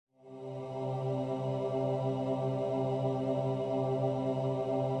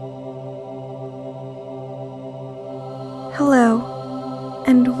Hello,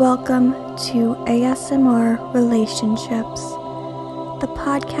 and welcome to ASMR Relationships, the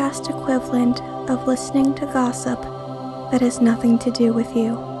podcast equivalent of listening to gossip that has nothing to do with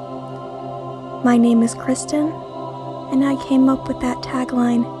you. My name is Kristen, and I came up with that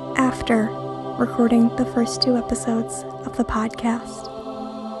tagline after recording the first 2 episodes of the podcast.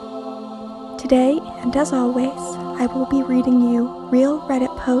 Today, and as always, I will be reading you real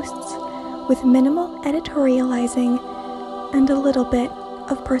Reddit posts with minimal editorializing and a little bit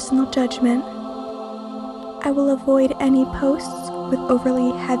of personal judgment. I will avoid any posts with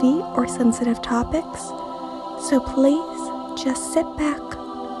overly heavy or sensitive topics, so please just sit back,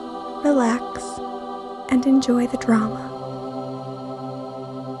 relax, and enjoy the drama.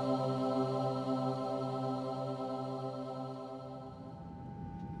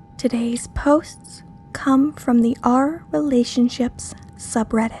 Today's posts come from the R Relationships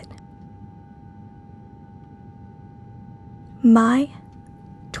subreddit. My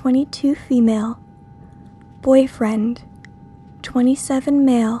 22 female boyfriend 27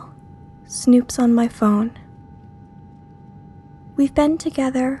 male snoops on my phone. We've been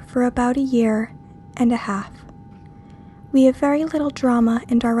together for about 1.5 years. We have very little drama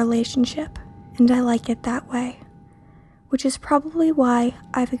in our relationship, and I like it that way, which is probably why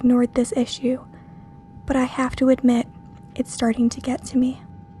I've ignored this issue, but I have to admit it's starting to get to me.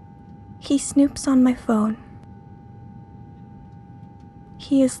 He snoops on my phone.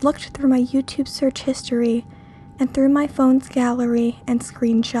 He has looked through my YouTube search history and through my phone's gallery and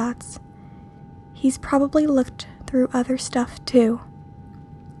screenshots. He's probably looked through other stuff too.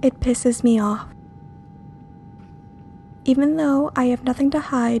 It pisses me off. Even though I have nothing to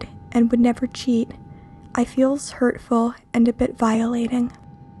hide and would never cheat, I feel hurtful and a bit violating.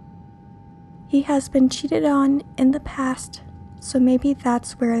 He has been cheated on in the past, so maybe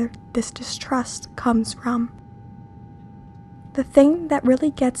that's where this distrust comes from. The thing that really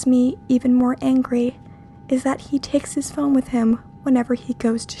gets me even more angry is that he takes his phone with him whenever he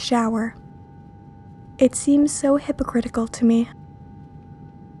goes to shower. It seems so hypocritical to me.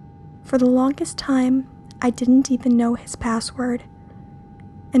 For the longest time, I didn't even know his password.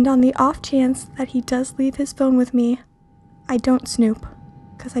 And on the off chance that he does leave his phone with me, I don't snoop,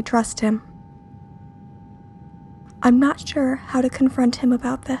 because I trust him. I'm not sure how to confront him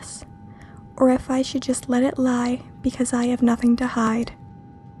about this, or if I should just let it lie because I have nothing to hide.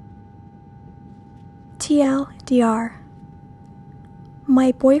 TLDR.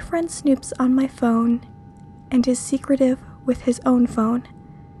 My boyfriend snoops on my phone and is secretive with his own phone.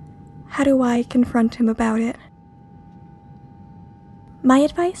 How do I confront him about it? My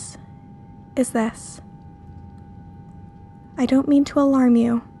advice is this. I don't mean to alarm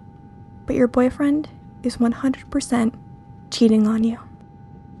you, but your boyfriend is 100% cheating on you.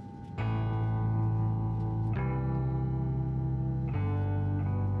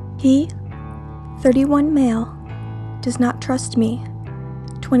 He, 31 male, does not trust me,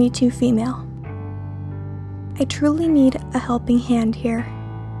 22 female. I truly need a helping hand here.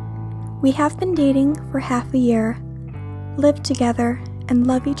 We have been dating for half a year, live together, and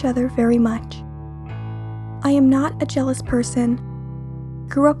love each other very much. I am not a jealous person.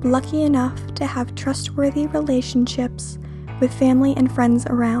 Grew up lucky enough to have trustworthy relationships with family and friends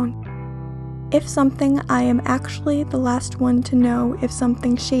around. If something, I am actually the last one to know if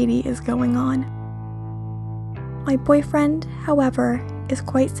something shady is going on. My boyfriend, however, is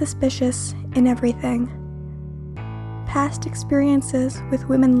quite suspicious in everything. Past experiences with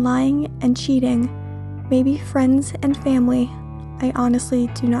women lying and cheating, maybe friends and family, I honestly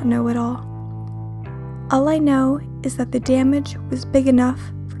do not know at all. All I know is that the damage was big enough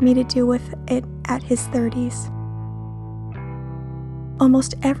for me to deal with it at his 30s.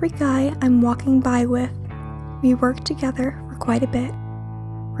 Almost every guy I'm walking by with, we work together for quite a bit,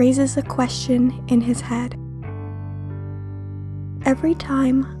 raises a question in his head. Every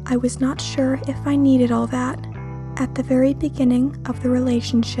time I was not sure if I needed all that at the very beginning of the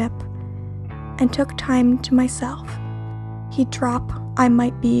relationship and took time to myself, he'd drop I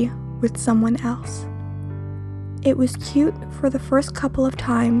might be with someone else. It was cute for the first couple of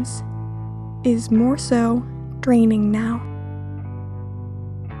times, is more so draining now.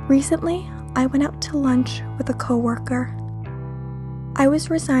 Recently, I went out to lunch with a coworker. I was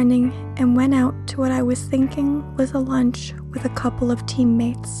resigning and went out to what I was thinking was a lunch with a couple of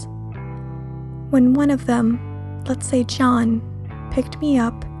teammates. When one of them, let's say John, picked me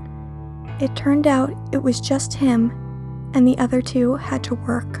up, it turned out it was just him and the other 2 had to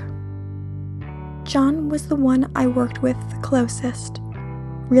work. John was the one I worked with the closest,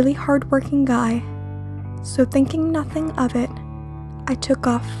 really hard-working guy, so thinking nothing of it, I took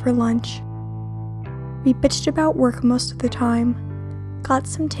off for lunch. We bitched about work most of the time, got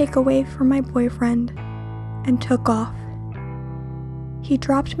some takeaway from my boyfriend, and took off. He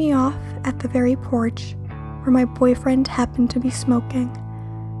dropped me off at the very porch where my boyfriend happened to be smoking.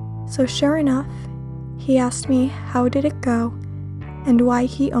 So sure enough, he asked me how did it go and why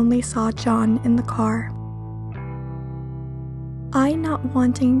he only saw John in the car. I, not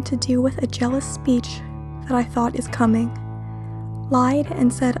wanting to deal with a jealous speech that I thought is coming, lied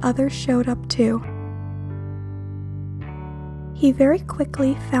and said others showed up too. He very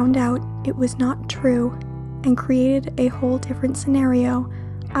quickly found out it was not true and created a whole different scenario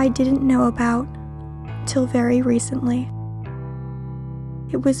I didn't know about till very recently.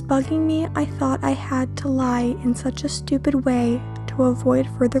 It was bugging me. I thought I had to lie in such a stupid way to avoid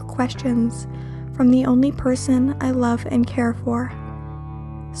further questions from the only person I love and care for.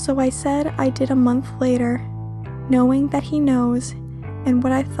 So I said I did a month later, knowing that he knows and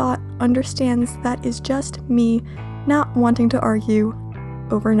what I thought understands that is just me not wanting to argue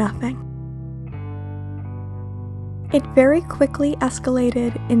over nothing. It very quickly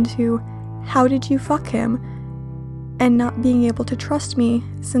escalated into, how did you fuck him? And not being able to trust me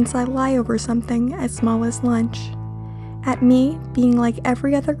since I lie over something as small as lunch. At me being like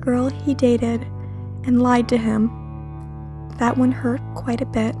every other girl he dated and lied to him. That one hurt quite a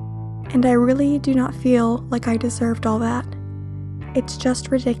bit, and I really do not feel like I deserved all that. It's just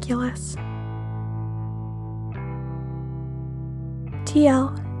ridiculous.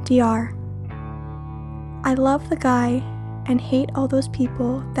 TLDR. I love the guy and hate all those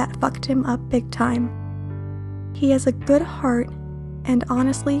people that fucked him up big time. He has a good heart and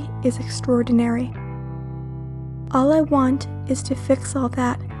honestly is extraordinary. All I want is to fix all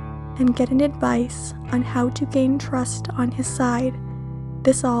that and get an advice on how to gain trust on his side.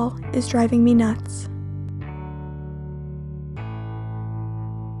 This all is driving me nuts.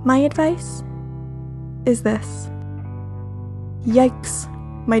 My advice is this. Yikes,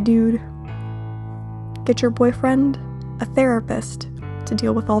 my dude. Get your boyfriend a therapist to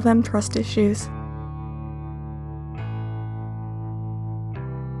deal with all them trust issues.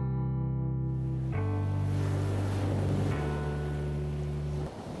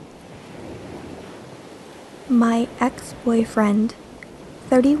 My ex-boyfriend,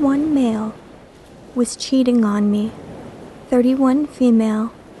 31 male, was cheating on me, 31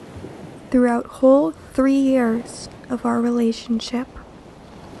 female, throughout whole 3 years of our relationship.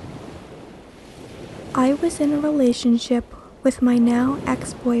 I was in a relationship with my now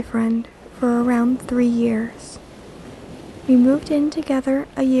ex-boyfriend for around 3 years. We moved in together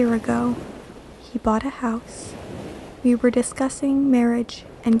a year ago. He bought a house. We were discussing marriage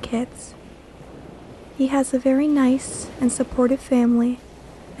and kids. He has a very nice and supportive family,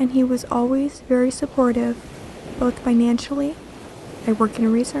 and he was always very supportive, both financially, I work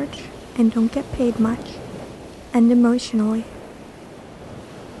in research and don't get paid much, and emotionally.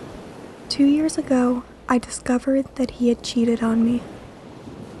 2 years ago, I discovered that he had cheated on me.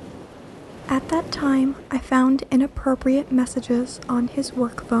 At that time, I found inappropriate messages on his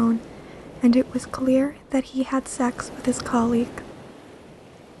work phone, and it was clear that he had sex with his colleague.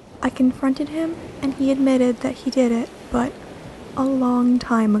 I confronted him, and he admitted that he did it, but a long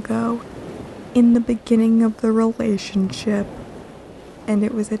time ago, in the beginning of the relationship. And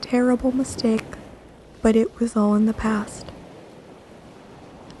it was a terrible mistake, but it was all in the past.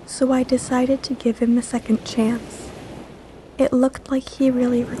 So I decided to give him a second chance. It looked like he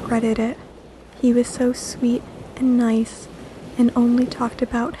really regretted it. He was so sweet and nice, and only talked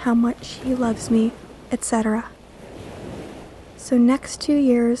about how much he loves me, etc. So next 2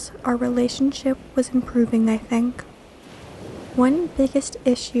 years, our relationship was improving, I think. One biggest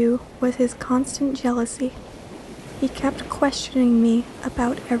issue was his constant jealousy. He kept questioning me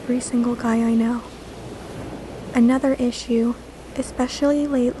about every single guy I know. Another issue, especially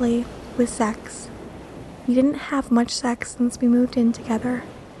lately, was sex. We didn't have much sex since we moved in together,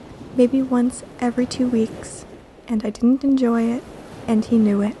 maybe once every 2 weeks, and I didn't enjoy it, and he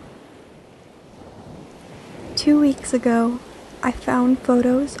knew it. 2 weeks ago, I found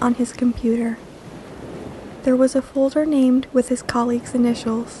photos on his computer. There was a folder named with his colleagues'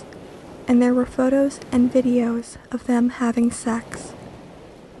 initials, and there were photos and videos of them having sex.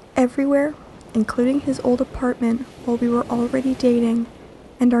 Everywhere, including his old apartment while we were already dating,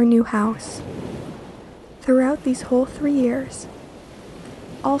 and our new house. Throughout these whole 3 years.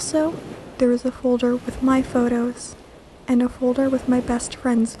 Also, there was a folder with my photos, and a folder with my best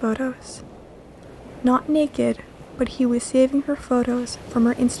friend's photos. Not naked, but he was saving her photos from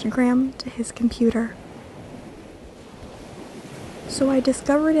her Instagram to his computer. So I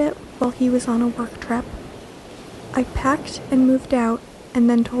discovered it while he was on a work trip. I packed and moved out, and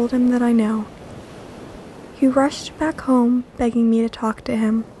then told him that I know. He rushed back home, begging me to talk to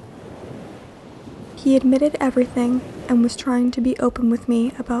him. He admitted everything and was trying to be open with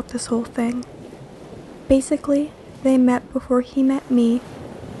me about this whole thing. Basically, they met before he met me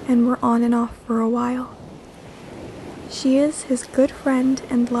and were on and off for a while. She is his good friend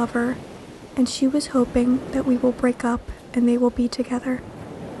and lover, and she was hoping that we will break up and they will be together.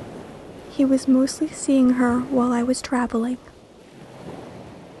 He was mostly seeing her while I was traveling.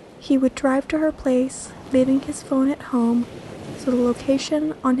 He would drive to her place, leaving his phone at home, so the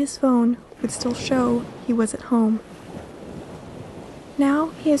location on his phone would still show he was at home. Now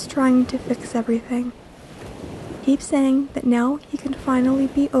he is trying to fix everything. Keeps saying that now he can finally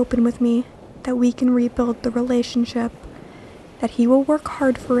be open with me, that we can rebuild the relationship, that he will work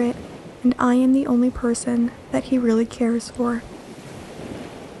hard for it, and I am the only person that he really cares for.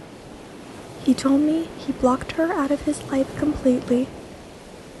 He told me he blocked her out of his life completely.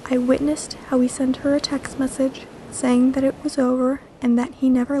 I witnessed how he sent her a text message saying that it was over and that he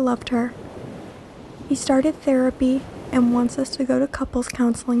never loved her. He started therapy and wants us to go to couples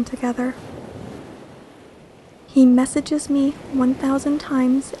counseling together. He messages me 1,000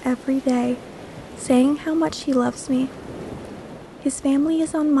 times every day, saying how much he loves me. His family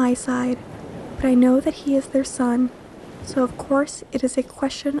is on my side, but I know that he is their son, so of course it is a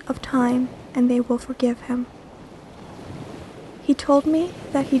question of time and they will forgive him. He told me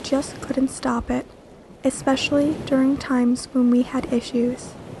that he just couldn't stop it, especially during times when we had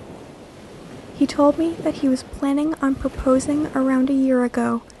issues. He told me that he was planning on proposing around a year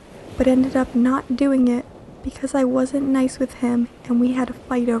ago, but ended up not doing it because I wasn't nice with him and we had a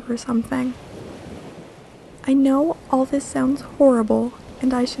fight over something. I know all this sounds horrible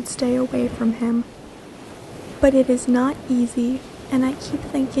and I should stay away from him, but it is not easy, and I keep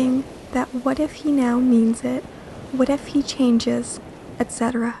thinking that what if he now means it, what if he changes,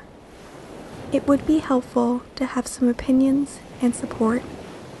 etc. It would be helpful to have some opinions and support.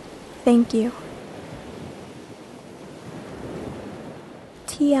 Thank you.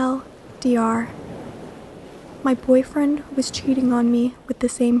 TLDR. My boyfriend was cheating on me with the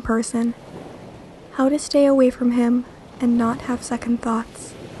same person. How to stay away from him and not have second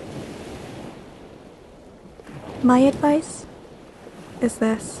thoughts. My advice is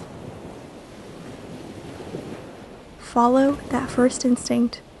this. Follow that first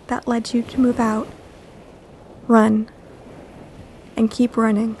instinct that led you to move out. Run. And keep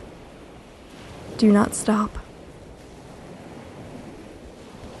running. Do not stop.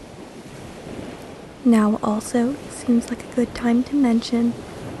 Now also seems like a good time to mention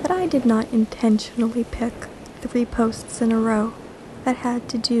that I did not intentionally pick 3 posts in a row that had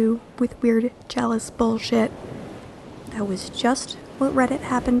to do with weird jealous bullshit. That was just what Reddit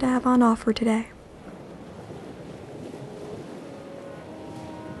happened to have on offer today.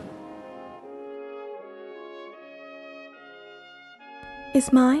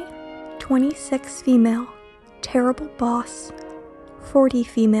 Is my 26 female, terrible boss, 40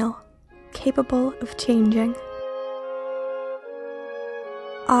 female, capable of changing?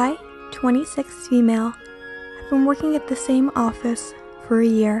 I, 26 female, have been working at the same office for a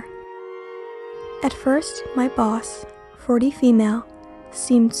year. At first, my boss, 40 female,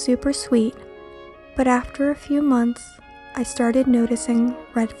 seemed super sweet, but after a few months, I started noticing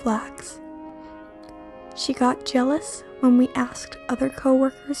red flags. She got jealous when we asked other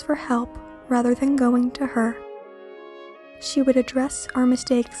coworkers for help rather than going to her. She would address our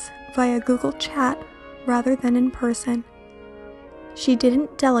mistakes via Google Chat rather than in person. She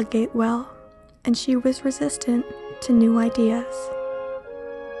didn't delegate well, and she was resistant to new ideas.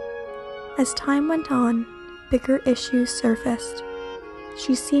 As time went on, bigger issues surfaced.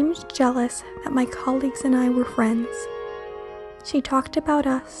 She seemed jealous that my colleagues and I were friends. She talked about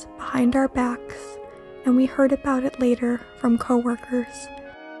us behind our backs, and we heard about it later from coworkers.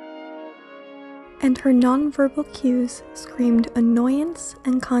 And her nonverbal cues screamed annoyance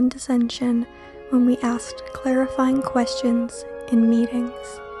and condescension when we asked clarifying questions in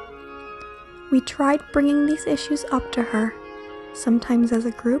meetings. We tried bringing these issues up to her, sometimes as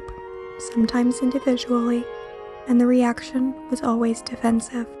a group, sometimes individually, and the reaction was always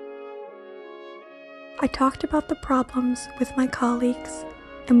defensive. I talked about the problems with my colleagues,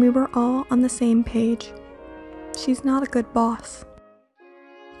 and we were all on the same page. She's not a good boss.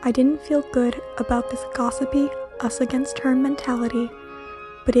 I didn't feel good about this gossipy, us against her mentality,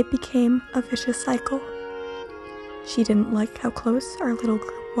 but it became a vicious cycle. She didn't like how close our little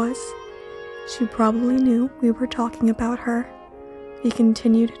group was. She probably knew we were talking about her. We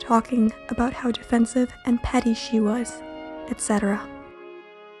continued talking about how defensive and petty she was, etc.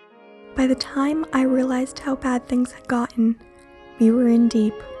 By the time I realized how bad things had gotten, we were in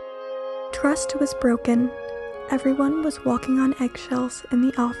deep. Trust was broken, Everyone was walking on eggshells in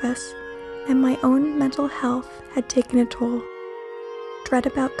the office, and my own mental health had taken a toll. Dread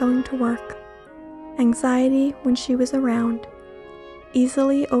about going to work, anxiety when she was around,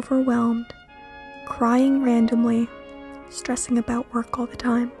 easily overwhelmed, crying randomly, stressing about work all the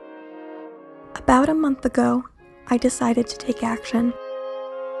time. About a month ago, I decided to take action.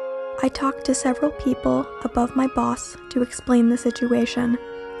 I talked to several people above my boss to explain the situation,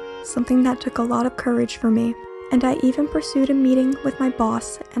 something that took a lot of courage for me, and I even pursued a meeting with my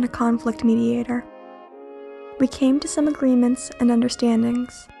boss and a conflict mediator. We came to some agreements and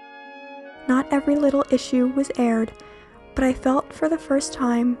understandings. Not every little issue was aired, but I felt for the first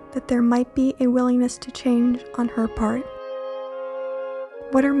time that there might be a willingness to change on her part.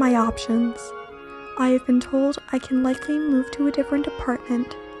 What are my options? I have been told I can likely move to a different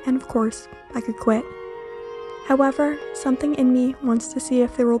department, and of course, I could quit. However, something in me wants to see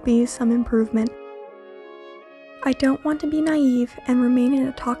if there will be some improvement. I don't want to be naive and remain in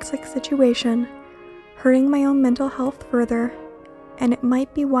a toxic situation, hurting my own mental health further, and it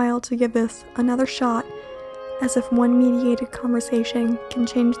might be wild to give this another shot, as if one mediated conversation can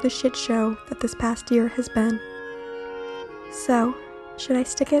change the shit show that this past year has been. So, should I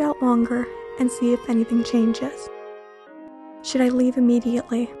stick it out longer and see if anything changes? Should I leave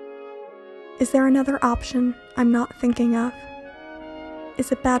immediately? Is there another option I'm not thinking of?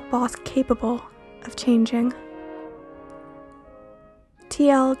 Is a bad boss capable of changing?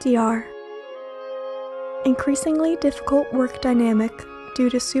 TLDR. Increasingly difficult work dynamic due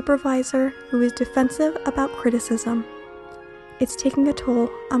to supervisor who is defensive about criticism. It's taking a toll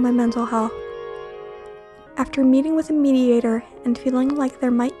on my mental health. After meeting with a mediator and feeling like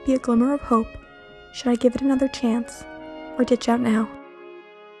there might be a glimmer of hope, should I give it another chance or ditch out now?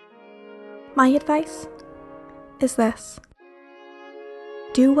 My advice is this.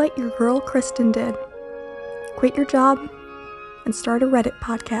 Do what your girl Kristen did. Quit your job and start a Reddit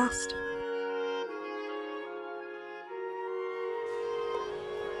podcast.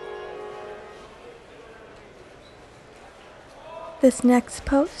 This next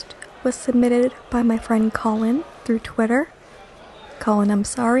post was submitted by my friend Colin through Twitter. Colin, I'm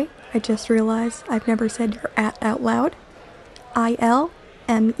sorry, I just realized I've never said your @ out loud. ILMENSKIE.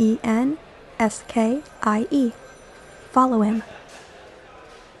 Follow him.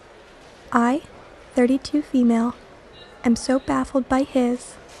 I, 32 female, am so baffled by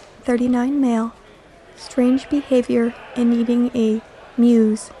his, 39 male, strange behavior in needing a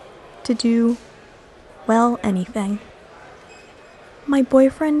muse to do, well, anything. My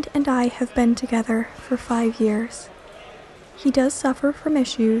boyfriend and I have been together for 5 years. He does suffer from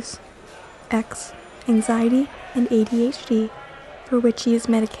issues, anxiety and ADHD, for which he is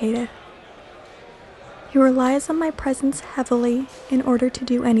medicated. He relies on my presence heavily in order to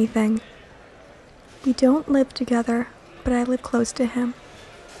do anything. We don't live together, but I live close to him.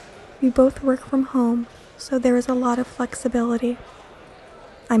 We both work from home, so there is a lot of flexibility.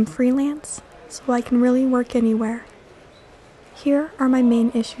 I'm freelance, so I can really work anywhere. Here are my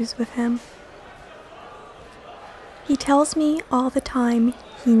main issues with him. He tells me all the time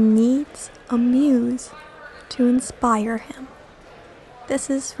he needs a muse to inspire him. This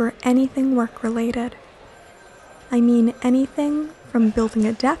is for anything work-related. I mean anything from building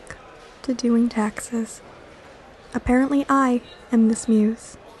a deck to doing taxes. Apparently I am this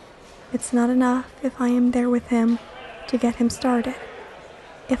muse. It's not enough if I am there with him to get him started.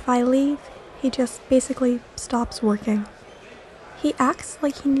 If I leave, he just basically stops working. He acts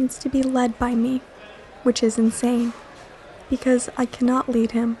like he needs to be led by me, which is insane, because I cannot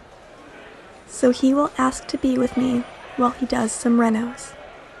lead him. So he will ask to be with me while he does some renos.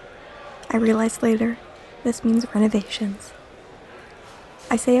 I realize later, this means renovations.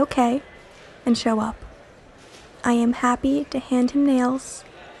 I say okay, and show up. I am happy to hand him nails,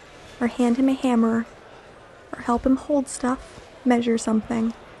 or hand him a hammer, or help him hold stuff, measure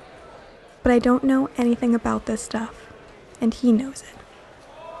something. But I don't know anything about this stuff, and he knows it.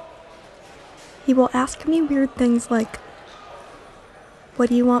 He will ask me weird things like, "What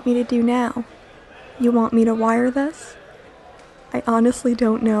do you want me to do now? You want me to wire this?" I honestly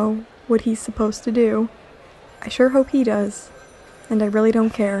don't know what he's supposed to do. I sure hope he does, and I really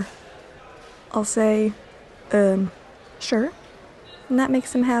don't care. I'll say, sure, and that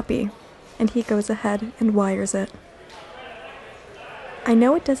makes him happy, and he goes ahead and wires it. I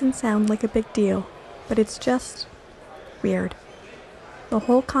know it doesn't sound like a big deal, but it's just weird. The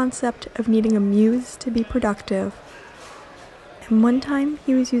whole concept of needing a muse to be productive. And one time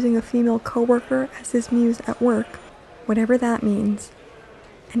he was using a female coworker as his muse at work, whatever that means,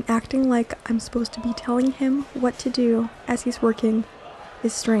 and acting like I'm supposed to be telling him what to do as he's working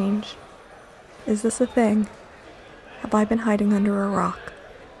is strange. Is this a thing? have I been hiding under a rock?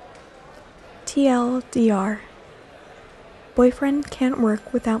 TLDR. Boyfriend can't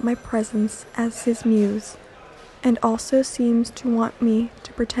work without my presence as his muse, and also seems to want me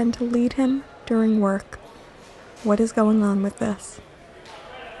to pretend to lead him during work. What is going on with this?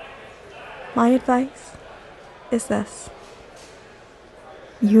 My advice is this.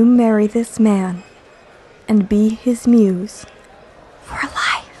 You marry this man and be his muse for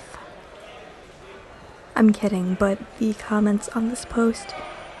life. I'm kidding, but the comments on this post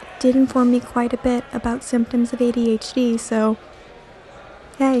did inform me quite a bit about symptoms of ADHD, so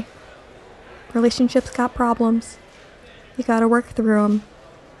hey, relationships got problems. You gotta work through them.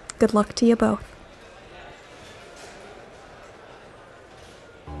 Good luck to you both.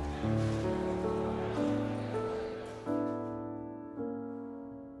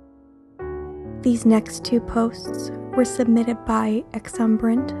 These next two posts were submitted by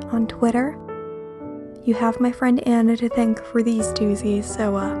Exumbrant on Twitter. You have my friend Anna to thank for these doozies,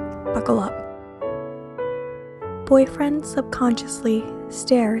 so buckle up. Boyfriend subconsciously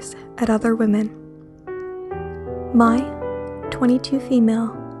stares at other women. My 22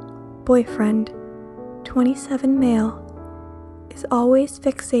 female boyfriend, 27 male, is always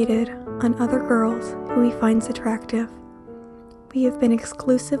fixated on other girls who he finds attractive. We have been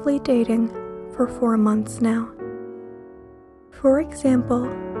exclusively dating for 4 months now. For example,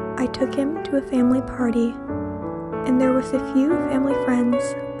 I took him to a family party, and there was a few family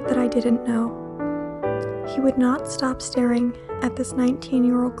friends that I didn't know. He would not stop staring at this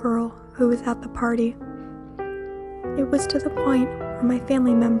 19-year-old girl who was at the party. It was to the point where my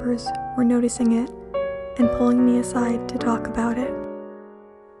family members were noticing it and pulling me aside to talk about it.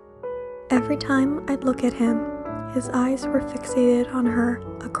 Every time I'd look at him, his eyes were fixated on her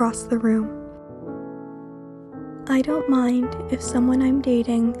across the room. I don't mind if someone I'm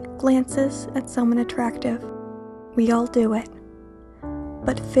dating glances at someone attractive. We all do it.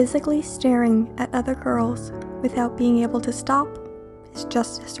 But physically staring at other girls without being able to stop is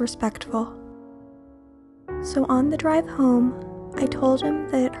just disrespectful. So on the drive home, I told him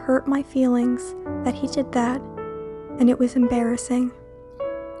that it hurt my feelings that he did that, and it was embarrassing.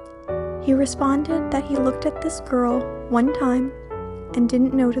 He responded that he looked at this girl one time and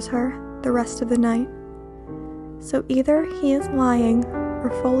didn't notice her the rest of the night. So either he is lying or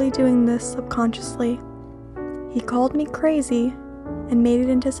fully doing this subconsciously. He called me crazy and made it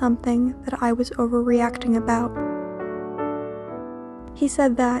into something that I was overreacting about. He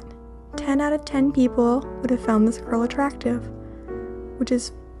said that 10 out of 10 people would have found this girl attractive, which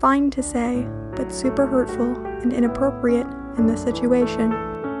is fine to say, but super hurtful and inappropriate in this situation.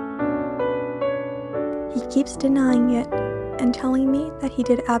 He keeps denying it and telling me that he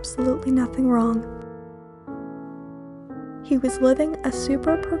did absolutely nothing wrong. He was living a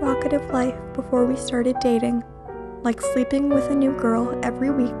super provocative life before we started dating, like sleeping with a new girl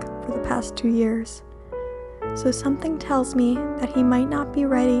every week for the past 2 years. So something tells me that he might not be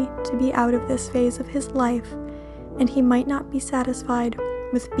ready to be out of this phase of his life, and he might not be satisfied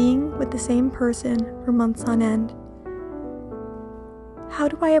with being with the same person for months on end. How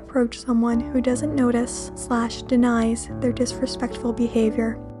do I approach someone who doesn't notice/denies their disrespectful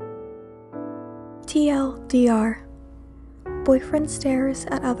behavior? TLDR. Boyfriend stares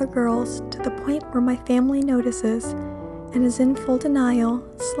at other girls to the point where my family notices and is in full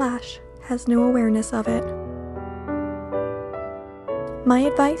denial/has no awareness of it. My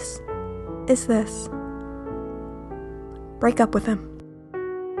advice is this. Break up with him.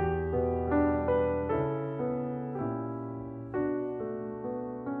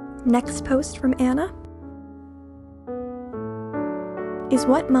 Next post from Anna is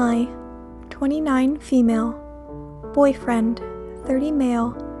what my 29 female boyfriend, 30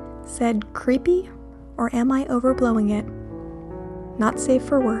 male, said creepy, or am I overblowing it? Not safe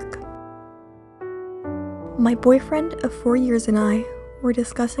for work. My boyfriend of 4 years and I were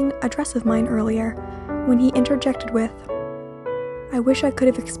discussing a dress of mine earlier when he interjected with, "I wish I could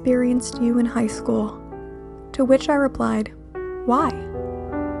have experienced you in high school." To which I replied, "Why?"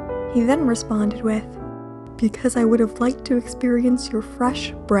 He then responded with, "Because I would have liked to experience your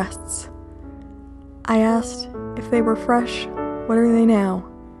fresh breasts." I asked, if they were fresh, what are they now?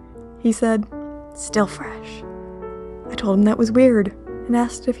 He said, "Still fresh." I told him that was weird and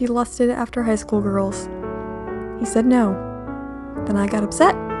asked if he lusted after high school girls. He said no. Then I got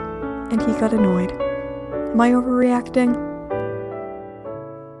upset and he got annoyed. Am I overreacting?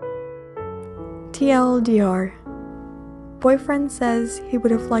 TLDR. Boyfriend says he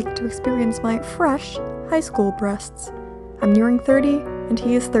would have liked to experience my fresh high school breasts. I'm nearing 30 and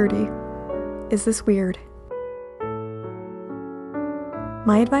he is 30. Is this weird?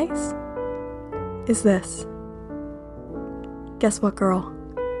 My advice is this. Guess what, girl?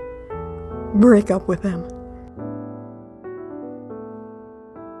 Break up with him.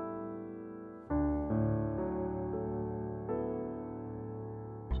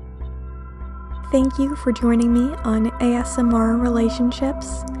 Thank you for joining me on ASMR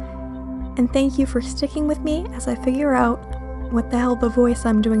Relationships, and thank you for sticking with me as I figure out what the hell the voice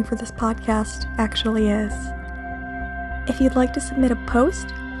I'm doing for this podcast actually is. If you'd like to submit a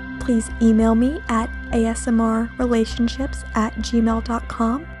post, please email me at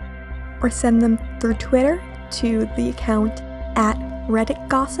asmrrelationships@gmail.com or send them through Twitter to the account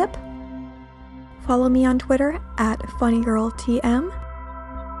 @RedditGossip. Follow me on Twitter @FunnyGirlTM.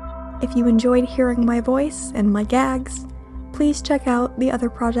 If you enjoyed hearing my voice and my gags, please check out the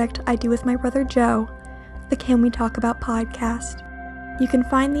other project I do with my brother Joe, the Can We Talk About podcast. You can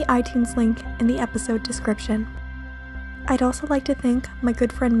find the iTunes link in the episode description. I'd also like to thank my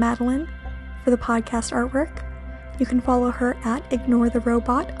good friend Madeline for the podcast artwork. You can follow her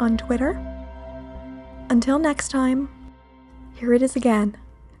 @IgnoreTheRobot on Twitter. Until next time, here it is again.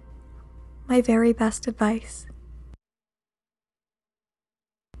 My very best advice.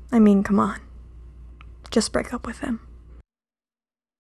 I mean, come on. Just break up with him.